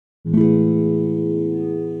I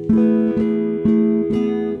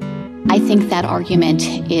think that argument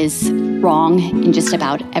is wrong in just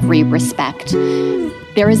about every respect.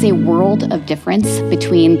 There is a world of difference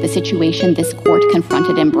between the situation this court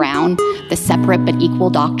confronted in Brown, the separate but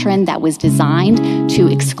equal doctrine that was designed to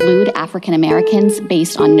exclude African Americans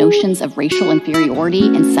based on notions of racial inferiority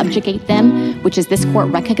and subjugate them, which, as this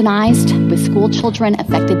court recognized, with school children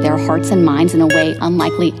affected their hearts and minds in a way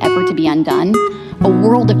unlikely ever to be undone. A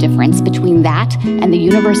world of difference between that and the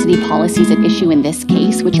university policies at issue in this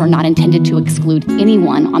case, which are not intended to exclude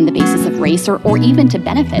anyone on the basis of race or even to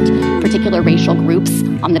benefit particular racial groups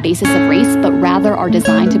on the basis of race, but rather are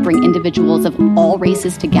designed to bring individuals of all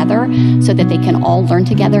races together so that they can all learn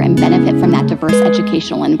together and benefit from that diverse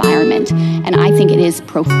educational environment. And I think it is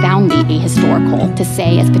profoundly ahistorical to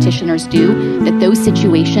say, as petitioners do, that those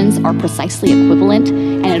situations are precisely equivalent,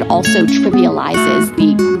 and it also trivializes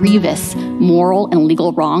the grievous moral and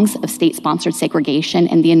legal wrongs of state-sponsored segregation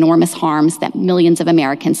and the enormous harms that millions of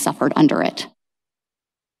Americans suffered under it.